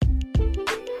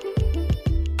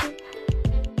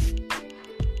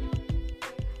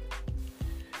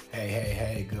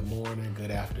morning,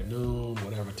 good afternoon,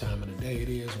 whatever time of the day it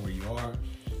is where you are.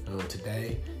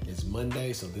 Today is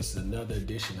Monday, so this is another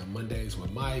edition of Mondays with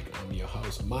Mike. I'm your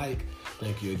host, Mike.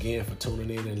 Thank you again for tuning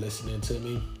in and listening to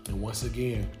me. And once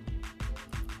again,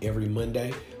 every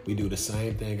Monday, we do the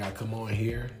same thing. I come on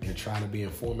here and try to be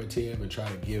informative and try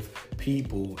to give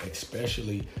people,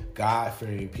 especially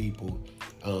God-fearing people,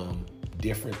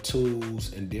 different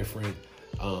tools and different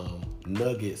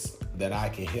nuggets that I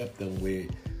can help them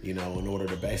with, in order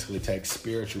to basically take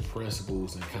spiritual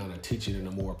principles and kind of teach it in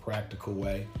a more practical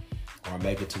way, or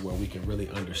make it to where we can really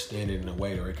understand it in a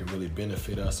way where it can really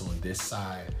benefit us on this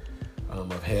side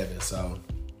of heaven. So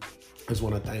I just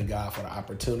want to thank God for the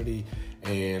opportunity,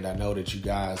 and I know that you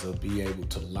guys will be able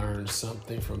to learn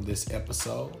something from this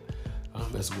episode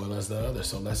as well as the other.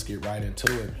 So let's get right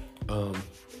into it.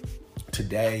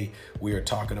 Today we are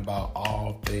talking about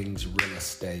all things real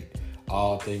estate.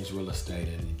 All things real estate.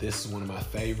 And this is one of my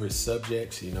favorite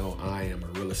subjects. I am a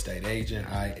real estate agent.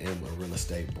 I am a real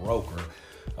estate broker.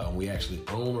 We actually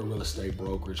own a real estate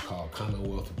brokerage called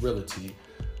Commonwealth Realty.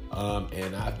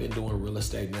 And I've been doing real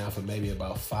estate now for maybe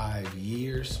about 5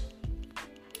 years.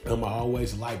 I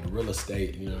always liked real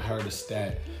estate. I heard a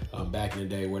stat back in the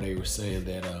day where they were saying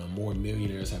that more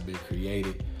millionaires have been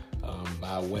created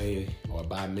by way or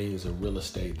by means of real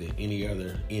estate than any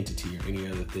other entity or any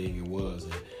other thing it was.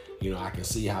 And, I can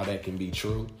see how that can be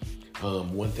true.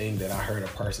 One thing that I heard a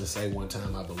person say one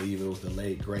time, I believe it was the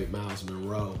late, great Miles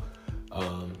Monroe.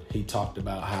 He talked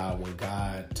about how when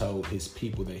God told his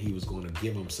people that he was going to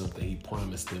give them something, he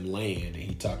promised them land. And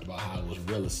he talked about how it was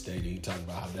real estate. And he talked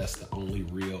about how that's the only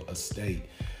real estate.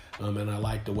 And I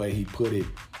like the way he put it.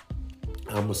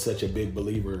 I'm such a big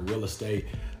believer in real estate.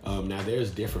 Now,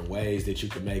 there's different ways that you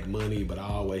can make money, but I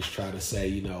always try to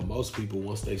say, most people,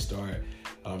 once they start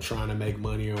trying to make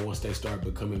money, or once they start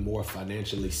becoming more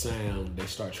financially sound, they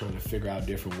start trying to figure out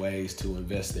different ways to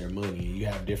invest their money. You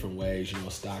have different ways,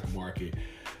 stock market,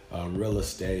 real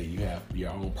estate. You have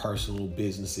your own personal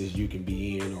businesses you can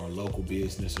be in, or a local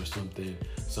business or something,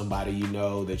 somebody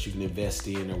that you can invest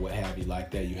in or what have you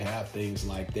like that. You have things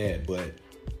like that, but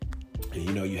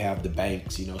you have the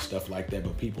banks, stuff like that.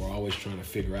 But people are always trying to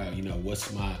figure out,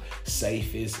 what's my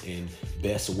safest and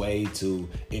best way to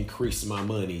increase my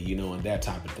money, and that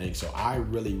type of thing. So I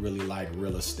really, really like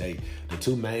real estate. The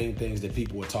two main things that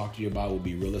people will talk to you about will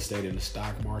be real estate and the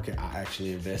stock market. I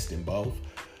actually invest in both.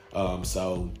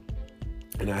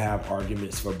 And I have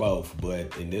arguments for both,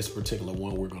 but in this particular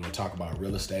one, we're going to talk about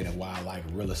real estate and why I like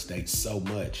real estate so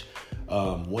much.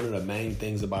 One of the main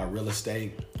things about real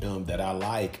estate that I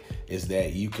like is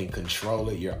that you can control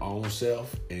it your own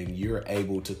self, and you're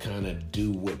able to kind of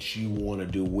do what you want to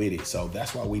do with it. So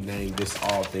that's why we named this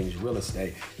All Things Real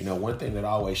Estate. One thing that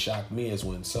always shocked me is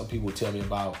when some people tell me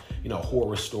about,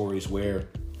 horror stories where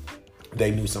they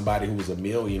knew somebody who was a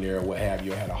millionaire or what have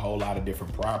you, had a whole lot of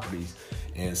different properties,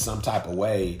 and some type of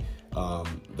way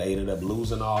they ended up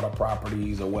losing all the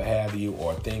properties or what have you,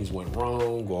 or things went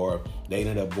wrong, or they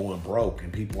ended up going broke.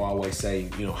 And people always say,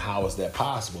 how is that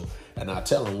possible? And I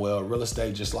tell them, well, real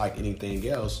estate, just like anything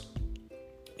else,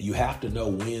 you have to know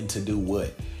when to do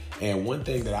what. And one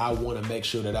thing that I want to make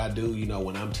sure that I do,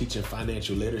 when I'm teaching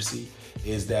financial literacy,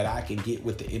 is that I can get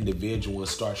with the individual and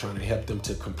start trying to help them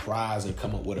to comprise and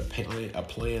come up with a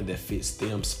plan that fits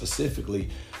them specifically,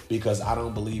 because I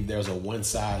don't believe there's a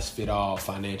one-size-fit-all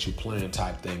financial plan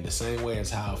type thing. The same way as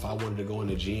how if I wanted to go in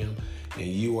the gym and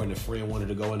you and a friend wanted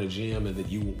to go in the gym and that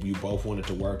you both wanted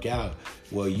to work out,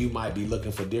 well, you might be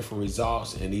looking for different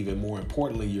results, and even more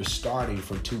importantly, you're starting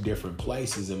from two different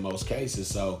places in most cases.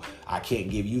 So I can't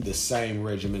give you the same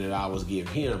regimen that I was give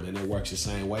him, and it works the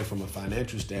same way from a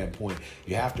financial standpoint.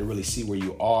 You have to really see where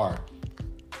you are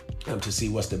to see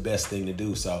what's the best thing to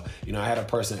do. So, I had a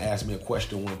person ask me a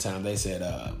question one time. They said,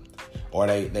 or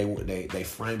they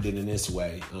framed it in this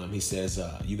way. He says,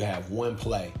 you can have one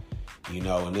play,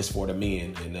 and this for the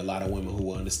men, and a lot of women who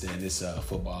will understand this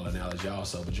football analogy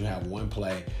also. But you have one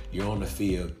play, you're on the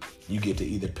field, you get to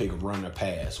either pick run or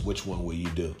pass. Which one will you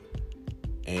do?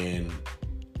 And,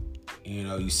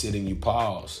 you sit and you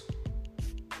pause,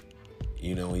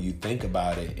 and you think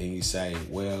about it, and you say,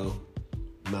 well,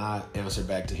 my answer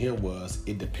back to him was,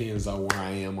 it depends on where I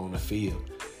am on the field.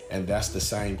 And that's the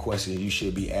same question you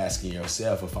should be asking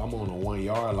yourself. If I'm on a 1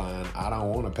 yard line, I don't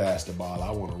want to pass the ball.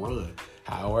 I want to run.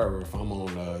 However, if I'm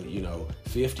on the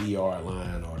 50 yard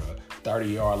line or the 30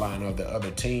 yard line of the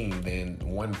other team, then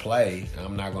one play,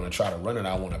 I'm not going to try to run it.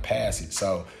 I want to pass it.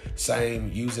 So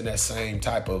using that same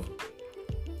type of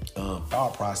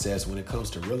thought process when it comes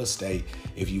to real estate.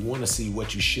 If you want to see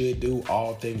what you should do,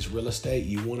 all things real estate,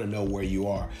 you want to know where you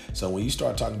are. So when you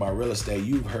start talking about real estate,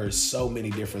 you've heard so many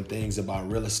different things about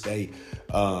real estate.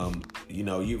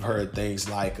 You've heard things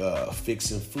like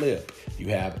fix and flip. You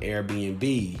have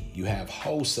Airbnb. You have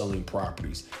wholesaling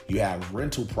properties. You have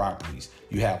rental properties.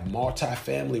 You have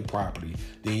multifamily property.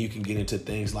 Then you can get into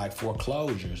things like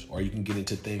foreclosures, or you can get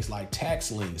into things like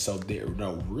tax liens. So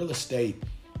real estate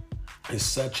is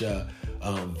such a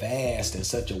vast and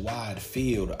such a wide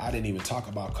field. I didn't even talk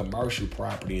about commercial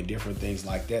property and different things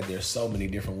like that. There's so many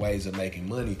different ways of making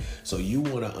money. So you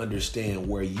want to understand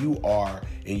where you are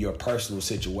in your personal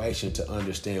situation to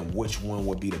understand which one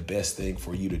would be the best thing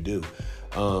for you to do.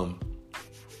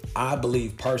 I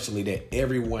believe personally that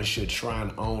everyone should try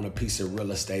and own a piece of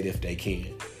real estate if they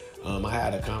can. I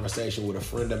had a conversation with a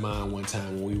friend of mine one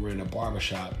time when we were in a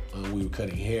barbershop. We were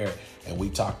cutting hair, and we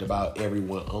talked about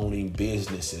everyone owning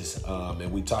businesses.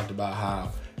 And we talked about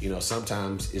how,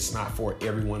 sometimes it's not for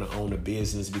everyone to own a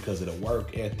business because of the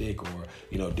work ethic or,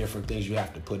 different things you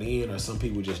have to put in, or some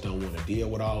people just don't want to deal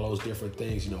with all those different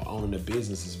things. Owning a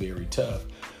business is very tough.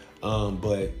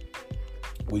 But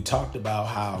we talked about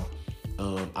how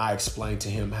I explained to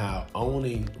him how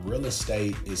owning real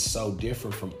estate is so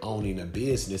different from owning a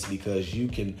business, because you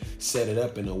can set it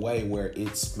up in a way where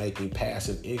it's making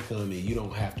passive income and you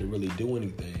don't have to really do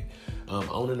anything.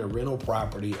 Owning a rental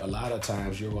property, a lot of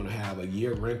times you're going to have a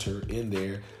year renter in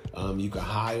there. You can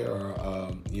hire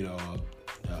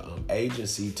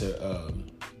agency to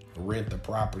rent the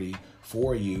property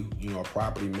for you, a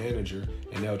property manager,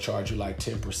 and they'll charge you like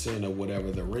 10% of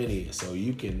whatever the rent is. So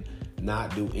you can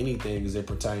not do anything as it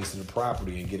pertains to the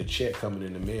property and get a check coming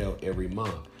in the mail every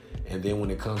month. And then when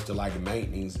it comes to like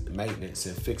maintenance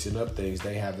and fixing up things,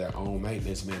 they have their own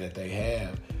maintenance man that they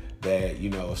have that,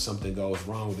 if something goes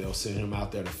wrong, they'll send him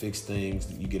out there to fix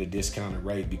things. You get a discounted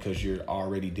rate because you're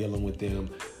already dealing with them.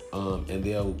 And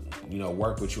they'll,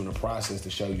 work with you in the process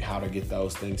to show you how to get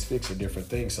those things fixed or different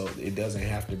things. So it doesn't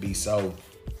have to be so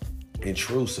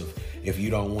intrusive. If you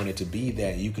don't want it to be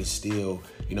that, you can still,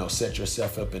 set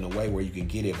yourself up in a way where you can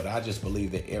get it. But I just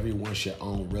believe that everyone should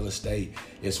own real estate.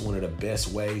 It's one of the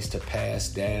best ways to pass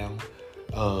down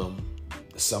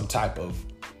some type of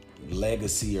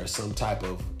legacy or some type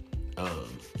of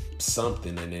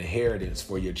something, an inheritance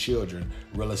for your children.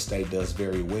 Real estate does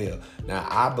very well. Now,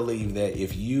 I believe that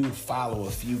if you follow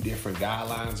a few different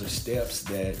guidelines or steps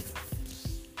that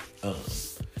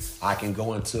I can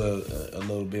go into a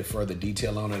little bit further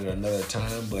detail on it at another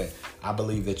time, but I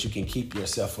believe that you can keep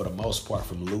yourself, for the most part,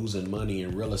 from losing money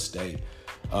in real estate.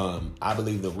 I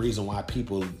believe the reason why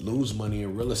people lose money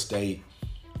in real estate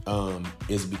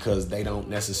is because they don't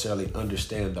necessarily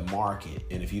understand the market.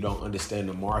 And if you don't understand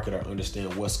the market or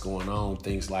understand what's going on,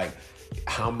 things like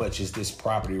how much is this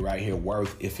property right here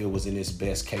worth if it was in its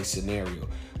best case scenario,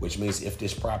 which means if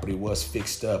this property was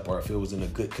fixed up or if it was in a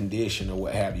good condition or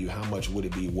what have you, how much would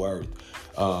it be worth?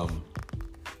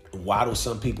 Why do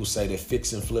some people say that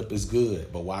fix and flip is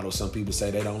good, but why do some people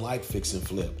say they don't like fix and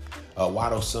flip? Why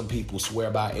do some people swear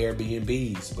by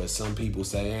Airbnbs, but some people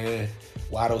say,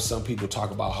 why do some people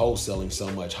talk about wholesaling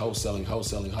so much?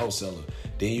 Wholesaling.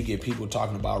 Then you get people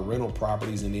talking about rental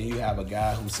properties, and then you have a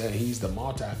guy who said he's the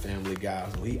multifamily guy,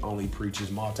 so he only preaches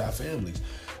multifamilies.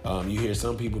 You hear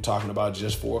some people talking about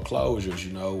just foreclosures,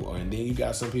 and then you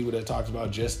got some people that talks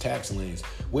about just tax liens.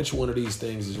 Which one of these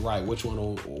things is right? Which one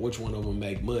of them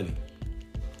make money?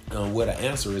 Well, the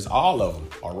answer is all of them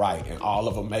are right and all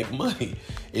of them make money.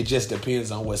 It just depends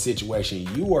on what situation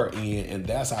you are in, and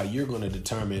that's how you're going to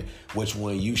determine which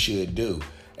one you should do.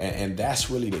 And that's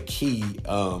really the key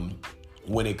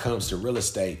when it comes to real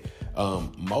estate.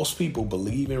 Most people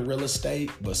believe in real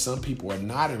estate, but some people are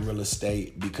not in real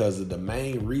estate because of the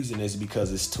main reason is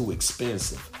because it's too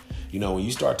expensive. When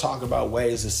you start talking about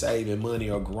ways of saving money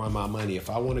or growing my money, if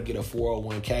I want to get a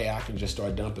 401k, I can just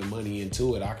start dumping money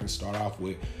into it. I can start off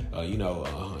with,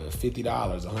 $50,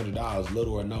 $100,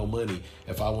 little or no money.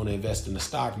 If I want to invest in the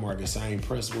stock market, same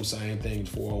principle, same thing,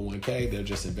 401k, they're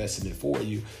just investing it for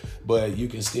you. But you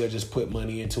can still just put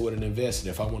money into it and invest it.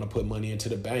 If I want to put money into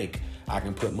the bank, I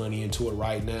can put money into it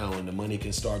right now, and the money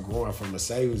can start growing from a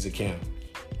savings account.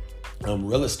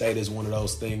 Real estate is one of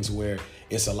those things where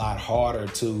it's a lot harder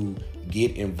to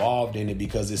get involved in it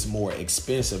because it's more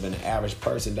expensive, and the average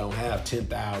person don't have $10,000,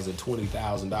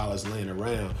 $20,000 laying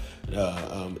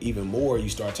around. Even more, you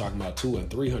start talking about $200,000 and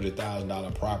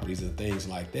 $300,000 properties and things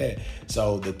like that.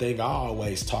 So the thing I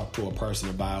always talk to a person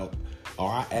about, or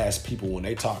I ask people when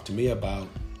they talk to me about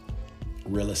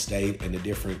real estate and the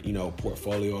different,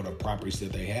 portfolio or the properties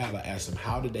that they have, I ask them,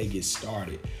 how did they get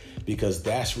started? because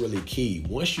that's really key.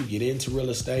 Once you get into real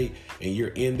estate and you're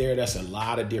in there, that's a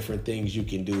lot of different things you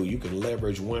can do. You can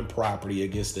leverage one property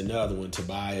against another one to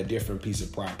buy a different piece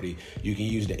of property. You can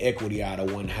use the equity out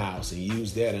of one house and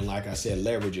use that, and like I said,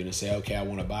 leverage it and say, okay, I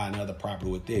want to buy another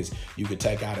property with this. You can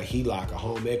take out a HELOC, a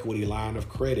home equity line of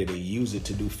credit, and use it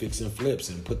to do fix and flips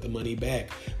and put the money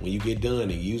back when you get done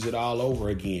and use it all over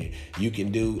again. You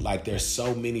can do, like, there's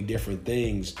so many different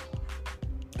things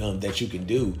that you can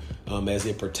do as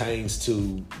it pertains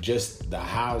to just the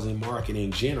housing market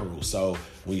in general. So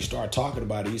when you start talking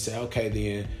about it, you say, okay,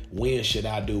 then when should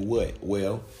I do what?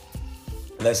 Well,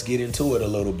 let's get into it a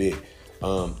little bit.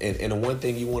 And the one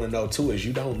thing you want to know too is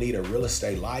you don't need a real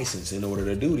estate license in order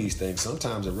to do these things.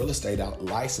 Sometimes a real estate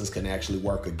license can actually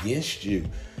work against you,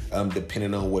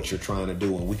 depending on what you're trying to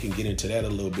do. And we can get into that a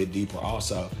little bit deeper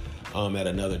also at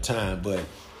another time. But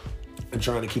I'm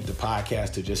trying to keep the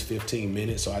podcast to just 15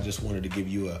 minutes. So I just wanted to give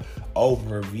you an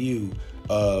overview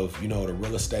of, the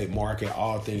real estate market,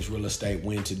 all things real estate,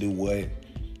 when to do what.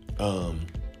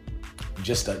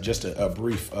 Just a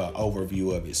brief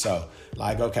overview of it. So,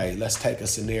 like, okay, let's take a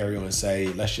scenario and say,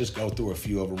 let's just go through a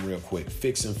few of them real quick.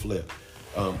 Fix and flip.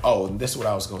 And this is what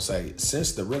I was going to say.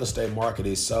 Since the real estate market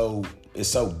is so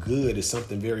good, it's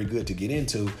something very good to get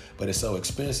into, but it's so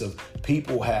expensive,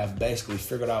 people have basically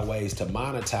figured out ways to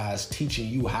monetize teaching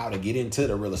you how to get into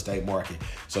the real estate market.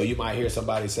 So you might hear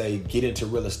somebody say, get into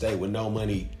real estate with no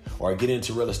money, or get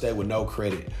into real estate with no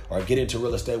credit, or get into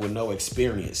real estate with no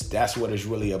experience. That's what it's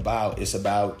really about. It's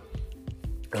about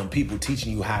people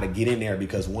teaching you how to get in there,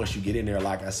 because once you get in there,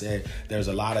 like I said, there's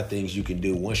a lot of things you can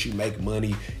do. Once you make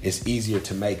money, it's easier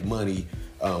to make money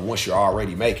once you're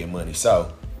already making money.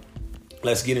 So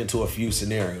let's get into a few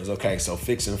scenarios. Okay, so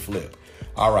fix and flip.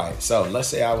 All right, so let's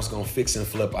say I was going to fix and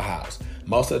flip a house.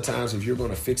 Most of the times, if you're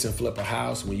going to fix and flip a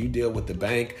house, when you deal with the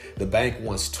bank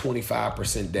wants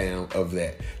 25% down of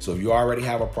that. So if you already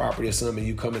have a property or something,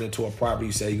 you coming into a property,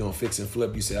 you say you're going to fix and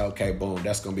flip, you say, okay, boom,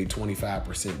 that's going to be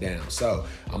 25% down. So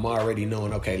I'm already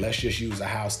knowing, okay, let's just use a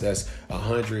house that's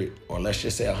 $100,000, or let's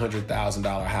just say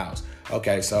 $100,000 house.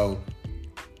 Okay, so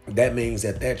that means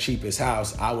that cheapest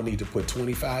house, I would need to put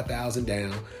 $25,000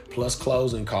 down, plus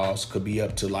closing costs could be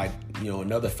up to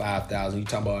another $5,000. You're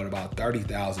talking about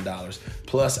 $30,000.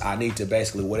 Plus I need to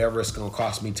basically, whatever it's going to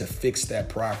cost me to fix that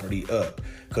property up,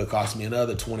 could cost me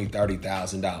another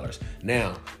 $20,000-$30,000.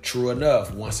 Now, true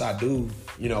enough, once I do,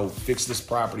 fix this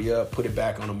property up, put it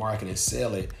back on the market and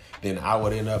sell it, then I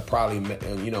would end up probably,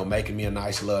 making me a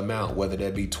nice little amount, whether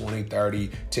that be $20,000,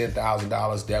 $30,000,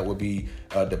 $10,000. That would be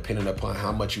dependent upon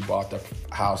how much you bought the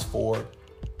house for,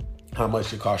 how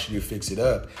much it cost you to fix it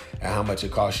up, and how much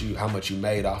you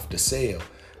made off the sale.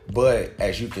 But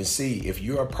as you can see, if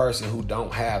you're a person who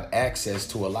don't have access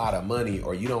to a lot of money,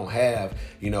 or you don't have,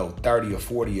 $30,000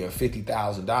 or $40,000 or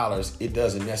 $50,000, it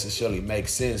doesn't necessarily make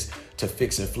sense to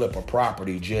fix and flip a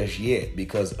property just yet,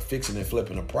 because fixing and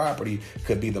flipping a property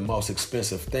could be the most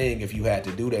expensive thing if you had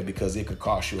to do that, because it could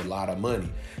cost you a lot of money.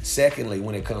 Secondly,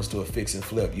 when it comes to a fix and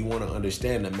flip, you want to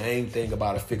understand the main thing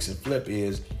about a fix and flip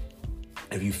is,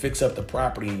 if you fix up the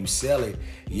property and you sell it,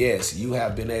 yes, you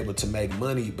have been able to make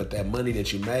money, but that money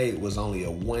that you made was only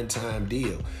a one-time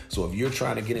deal. So if you're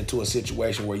trying to get into a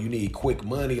situation where you need quick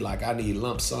money, like I need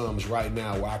lump sums right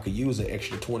now where I could use an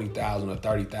extra $20,000 or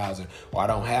 $30,000, or I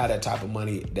don't have that type of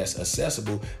money that's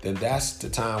accessible, then that's the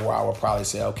time where I would probably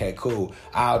say, okay, cool,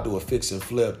 I'll do a fix and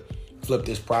flip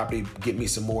this property, get me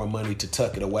some more money to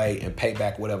tuck it away and pay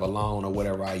back whatever loan or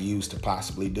whatever I use to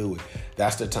possibly do it.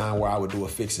 That's the time where I would do a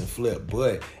fix and flip.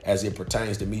 But as it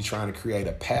pertains to me trying to create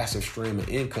a passive stream of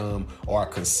income, or a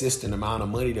consistent amount of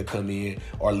money to come in,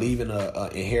 or leaving a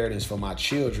inheritance for my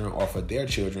children or for their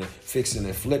children, fixing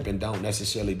and flipping don't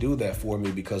necessarily do that for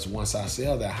me, because once I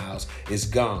sell that house, it's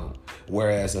gone.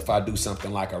 Whereas if I do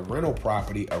something like a rental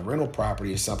property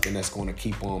is something that's going to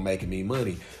keep on making me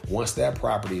money. Once that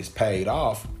property is paid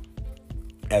off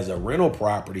as a rental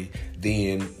property,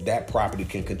 then that property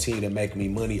can continue to make me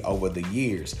money over the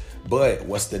years. But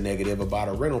what's the negative about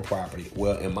a rental property?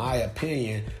 Well, in my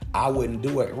opinion, I wouldn't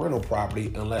do a rental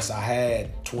property unless I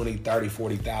had $20,000,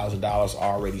 $30,000, $40,000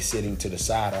 already sitting to the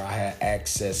side, or I had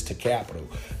access to capital.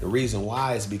 The reason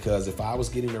why is because if I was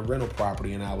getting a rental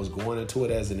property and I was going into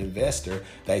it as an investor,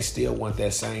 they still want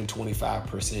that same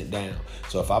 25% down.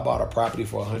 So if I bought a property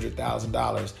for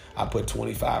 $100,000, I put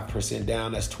 25%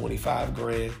 down, that's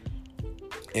 $25,000.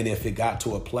 And if it got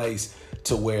to a place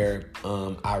to where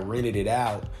I rented it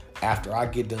out, after I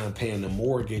get done paying the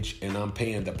mortgage and I'm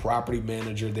paying the property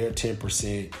manager their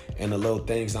 10% and the little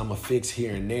things I'm going to fix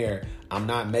here and there, I'm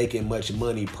not making much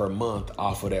money per month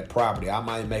off of that property. I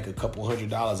might make a couple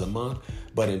 $100s a month,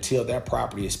 But until that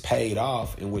property is paid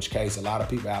off, in which case a lot of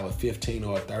people have a 15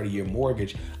 or a 30-year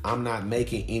mortgage, I'm not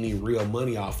making any real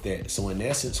money off that. So in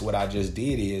essence, what I just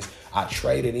did is I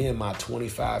traded in my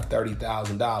 $25,000,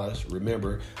 $30,000,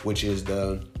 remember, which is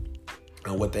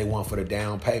what they want for the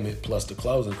down payment plus the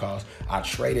closing costs. I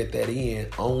traded that in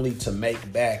only to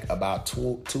make back about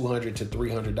 $200 to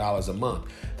 $300 a month.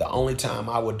 The only time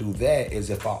I would do that is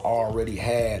if I already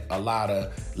had a lot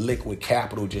of liquid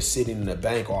capital just sitting in the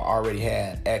bank or already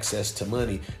had access to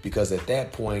money, because at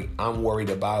that point I'm worried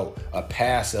about a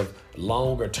passive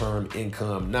longer term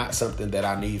income, not something that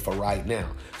I need for right now.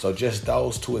 So just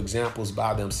those two examples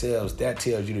by themselves, that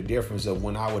tells you the difference of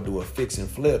when I would do a fix and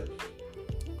flip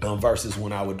versus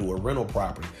when I would do a rental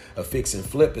property. A fix and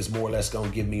flip is more or less going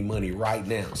to give me money right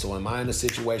now. So am I in a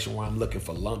situation where I'm looking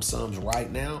for lump sums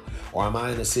right now? Or am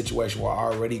I in a situation where I'm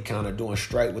already kind of doing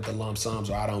straight with the lump sums,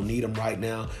 or I don't need them right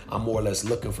now? I'm more or less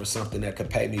looking for something that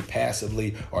could pay me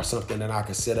passively or something that I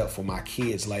can set up for my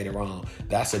kids later on.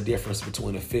 That's a difference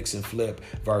between a fix and flip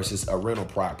versus a rental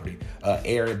property.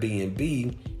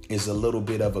 Airbnb is a little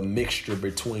bit of a mixture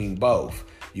between both.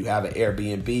 You have an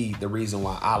Airbnb. The reason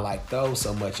why I like those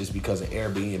so much is because an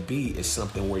Airbnb is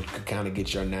something where you can kind of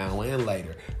get your now and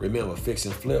later. Remember, fix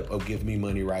and flip will give me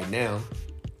money right now.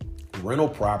 Rental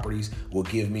properties will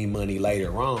give me money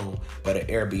later on, but an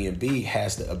Airbnb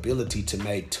has the ability to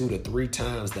make 2 to 3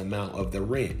 times the amount of the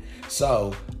rent.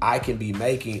 So I can be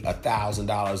making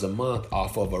 $1,000 a month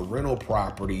off of a rental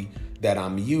property that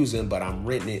I'm using, but I'm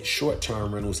renting it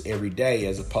short-term rentals every day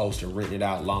as opposed to renting it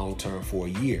out long-term for a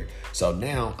year. So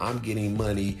now I'm getting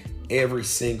money every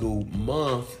single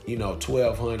month,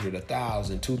 $1,200,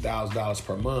 $1,000, $2,000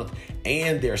 per month,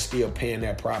 and they're still paying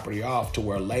that property off to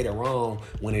where later on,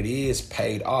 when it is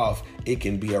paid off, it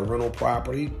can be a rental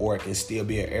property or it can still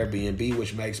be an Airbnb,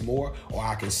 which makes more, or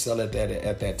I can sell it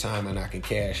at that time and I can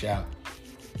cash out.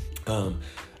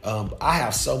 I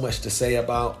have so much to say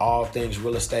about all things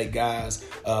real estate, guys,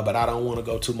 but I don't want to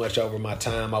go too much over my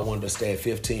time. I wanted to stay at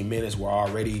 15 minutes. We're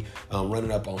already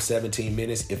running up on 17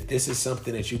 minutes. If this is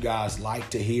something that you guys like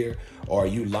to hear or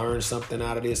you learn something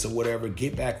out of this or whatever,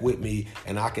 get back with me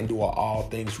and I can do an all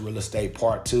things real estate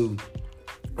part 2.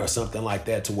 Or something like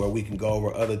that, to where we can go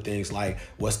over other things like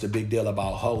what's the big deal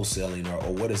about wholesaling,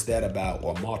 or what is that about,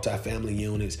 or multifamily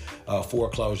units,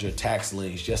 foreclosure, tax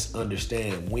liens. Just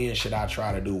understand, when should I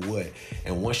try to do what?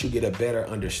 And once you get a better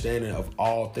understanding of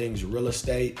all things real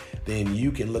estate, then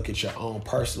you can look at your own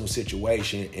personal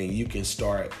situation and you can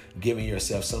start giving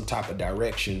yourself some type of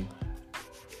direction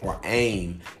or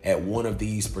aim at one of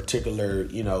these particular,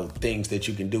 things that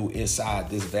you can do inside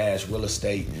this vast real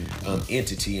estate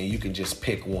entity, and you can just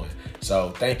pick one.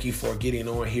 So thank you for getting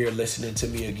on here, listening to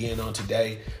me again on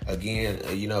today. Again,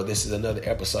 this is another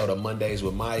episode of Mondays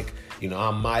with Mike.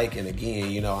 I'm Mike, and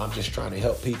again, I'm just trying to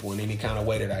help people in any kind of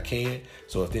way that I can.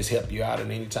 So if this helped you out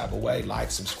in any type of way, like,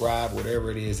 subscribe,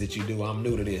 whatever it is that you do. I'm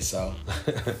new to this, so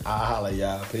I'll holla,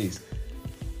 y'all. Peace.